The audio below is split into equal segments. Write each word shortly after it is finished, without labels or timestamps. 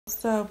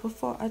So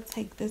before I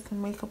take this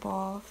makeup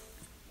off,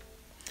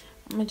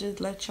 I'm gonna just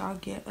let y'all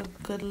get a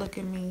good look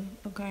at me,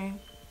 okay?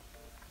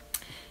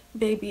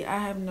 Baby, I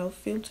have no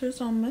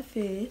filters on my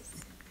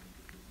face.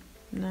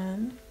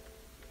 None.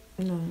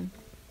 None.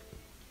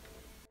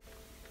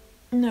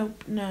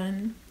 Nope,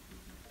 none.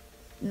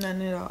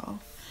 None at all.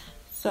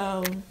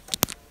 So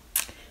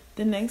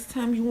the next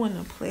time you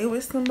wanna play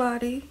with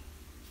somebody,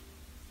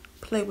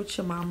 play with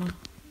your mama,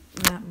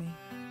 not me.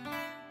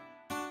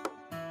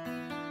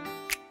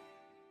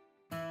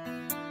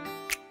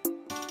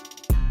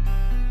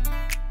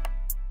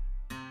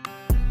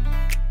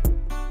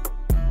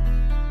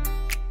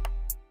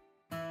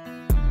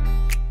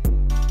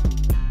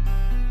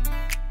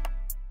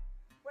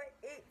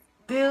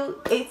 Dude,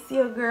 it's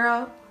your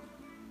girl,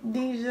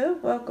 Dijah.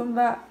 Welcome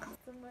back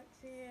to my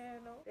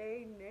channel.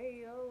 Hey,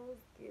 nails,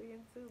 get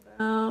into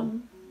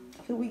the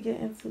can we get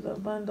into the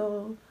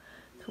bundle?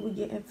 Can we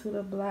get into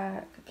the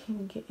black? Can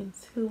we get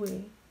into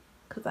it?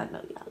 Cause I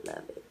know y'all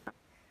love it.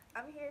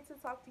 I'm here to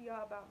talk to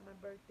y'all about my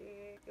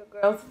birthday. Your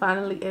girl's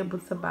finally able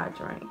to buy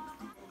drinks.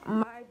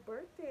 My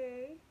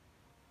birthday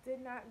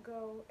did not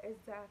go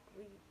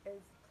exactly as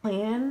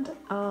planned.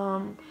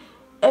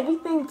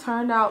 Everything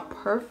turned out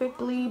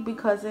perfectly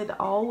because it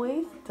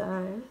always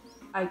does.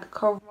 Like,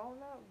 Corona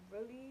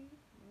really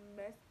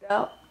messed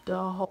up the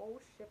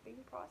whole shipping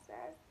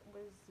process. It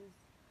was just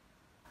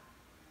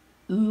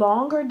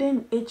longer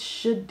than it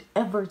should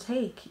ever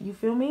take. You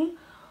feel me?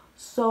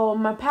 So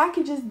my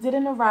packages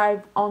didn't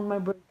arrive on my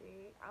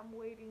birthday. I'm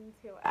waiting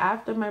till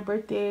after my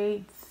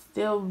birthday.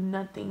 Still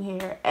nothing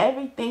here.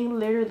 Everything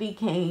literally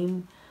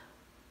came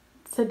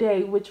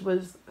today, which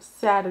was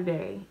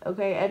Saturday.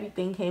 Okay,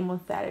 everything came on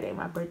Saturday.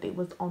 My birthday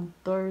was on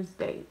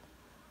Thursday.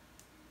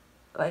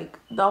 Like,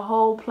 the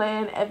whole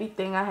plan,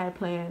 everything I had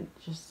planned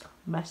just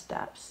messed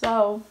up.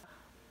 So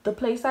the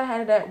place I had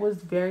it at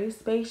was very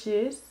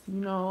spacious. You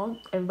know,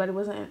 everybody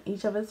was in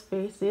each other's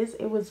faces.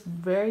 It was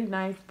very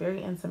nice,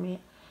 very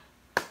intimate,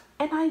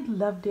 and I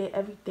loved it.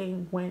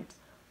 Everything went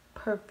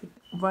perfect.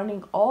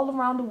 Running all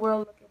around the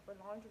world looking for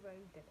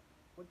lingerie that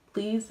would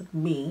please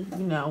me,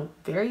 you know,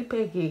 very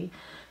picky.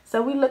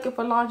 So we looking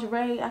for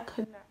lingerie. I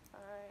could not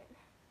find.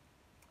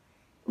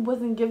 It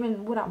wasn't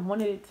giving what I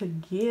wanted it to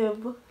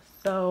give.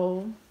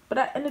 So, but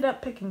I ended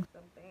up picking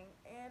something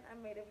and I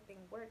made everything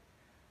work.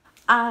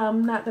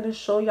 I'm not gonna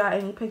show y'all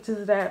any pictures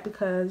of that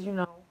because, you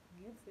know,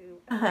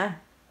 YouTube.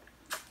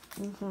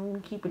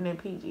 Keeping it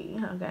PG,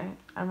 okay?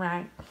 All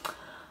right.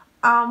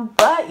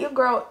 But your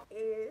girl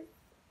is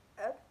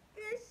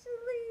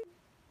officially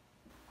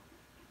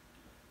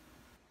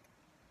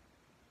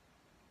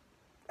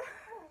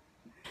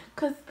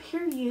cause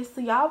period.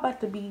 So y'all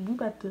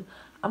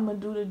I'm gonna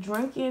do the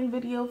drinking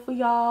video for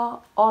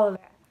y'all, all of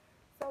that.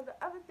 So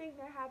the other thing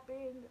that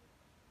happened,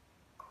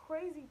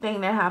 crazy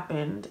thing that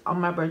happened on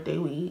my birthday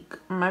week,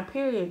 my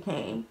period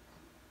came.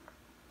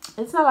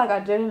 It's not like I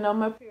didn't know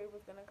my period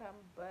was gonna come,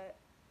 but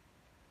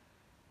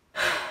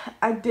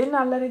I did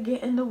not let it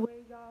get in the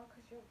way, y'all,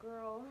 cause your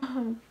girl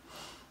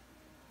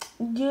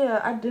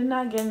yeah, I did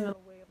not get in the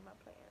way of my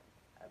plans.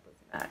 I was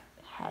not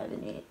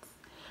having it.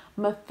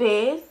 My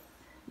face,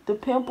 the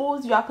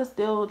pimples, y'all could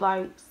still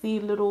like see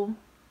little.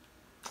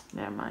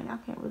 Never mind, y'all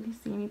can't really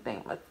see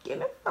anything. My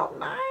skin is so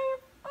nice.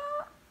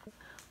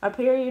 My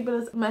period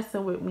was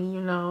messing with me, you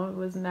know. It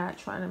was not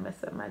trying to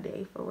mess up my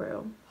day for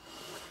real.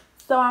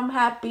 So I'm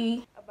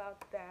happy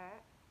about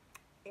that.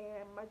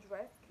 And my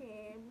dress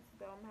came,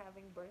 so I'm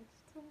having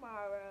brunch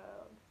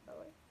tomorrow. I'm so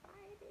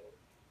excited.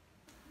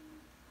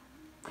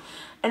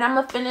 And I'm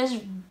gonna finish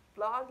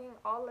vlogging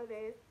all of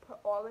this, put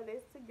all of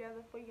this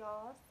together for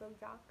y'all so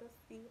y'all can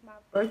see my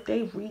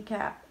birthday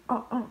recap.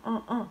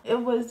 It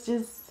was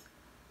just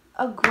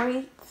a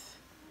great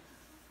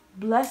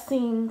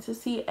blessing to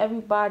see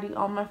everybody,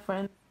 all my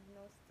friends, you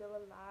know, still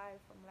alive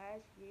from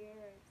last year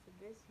to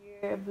this year.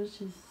 It was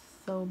just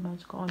so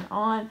much going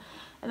on,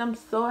 and I'm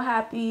so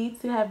happy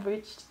to have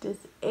reached this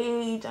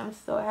age. I'm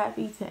so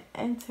happy to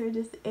enter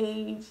this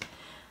age,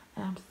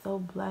 and I'm so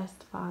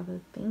blessed,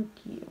 Father.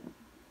 Thank you.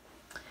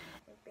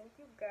 And thank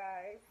you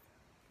guys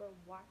for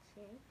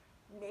watching.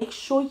 Make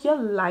sure you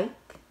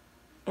like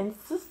and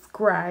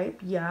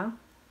subscribe. Yeah,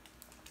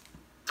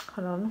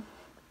 hold on.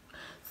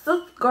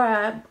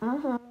 Subscribe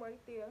right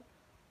there.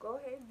 Go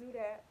ahead and do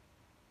that.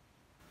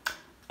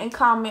 And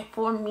comment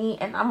for me.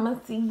 And I'm going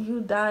to see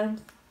you dimes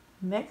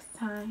next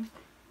time.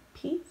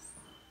 Peace.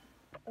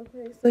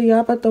 Okay, so y'all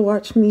about to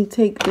watch me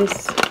take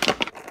this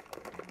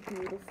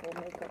beautiful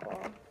makeup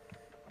off.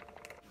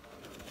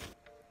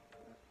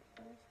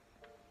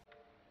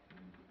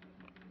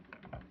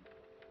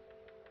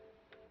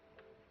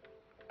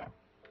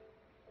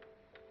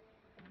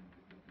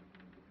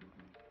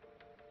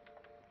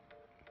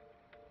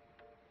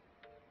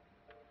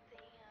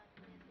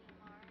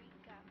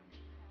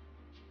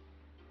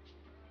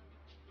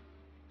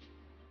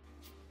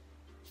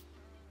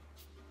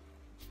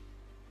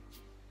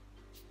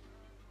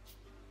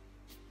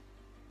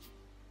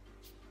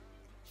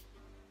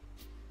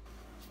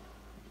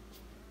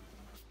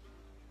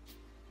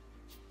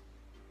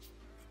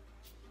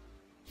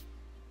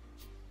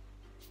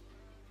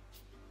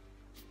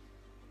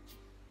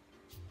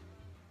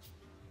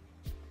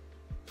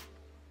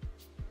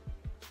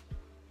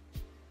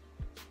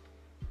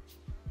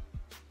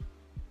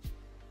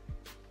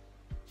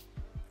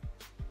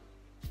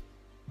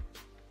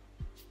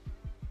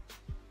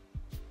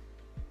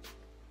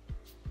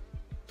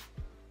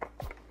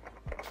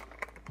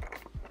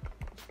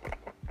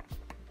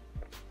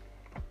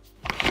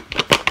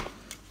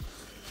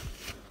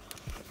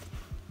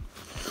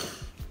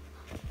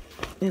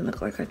 It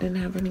looked like I didn't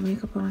have any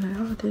makeup on at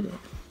all, did it?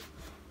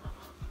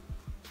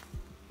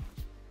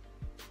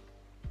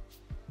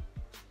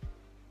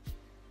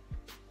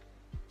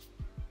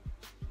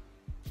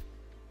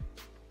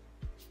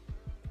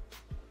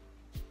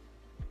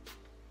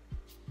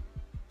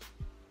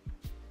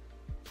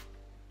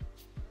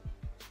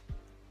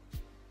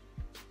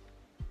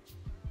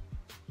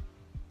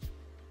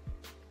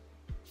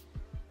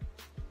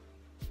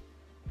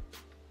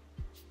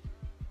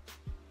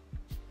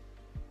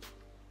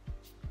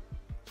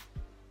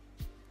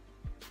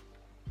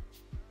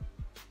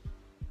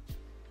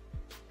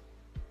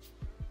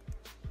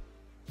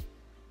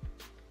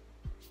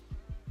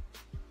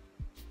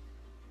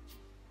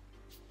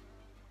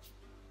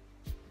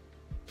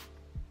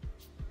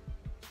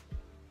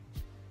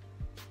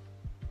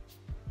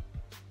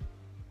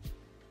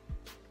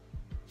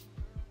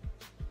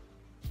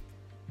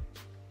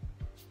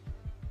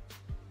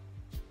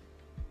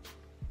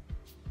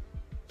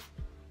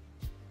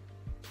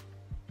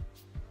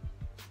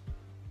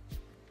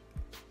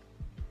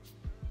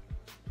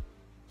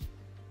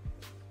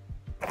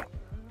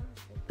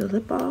 The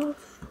lip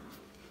off.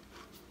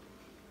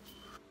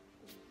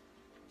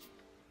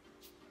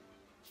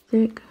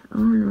 Thick. I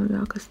don't know if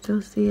y'all can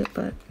still see it,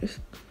 but it's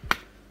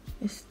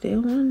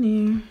still on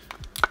there.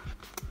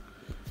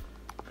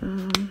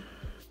 Okay.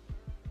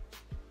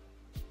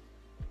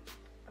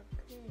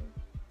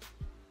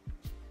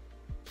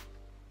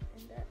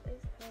 And that is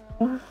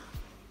how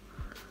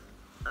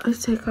I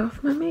take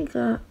off my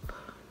makeup.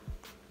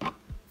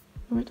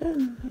 We're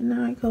done. And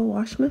now I go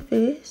wash my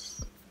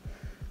face,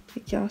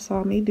 like y'all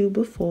saw me do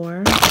before.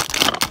 And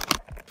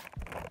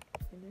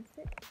that's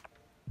it.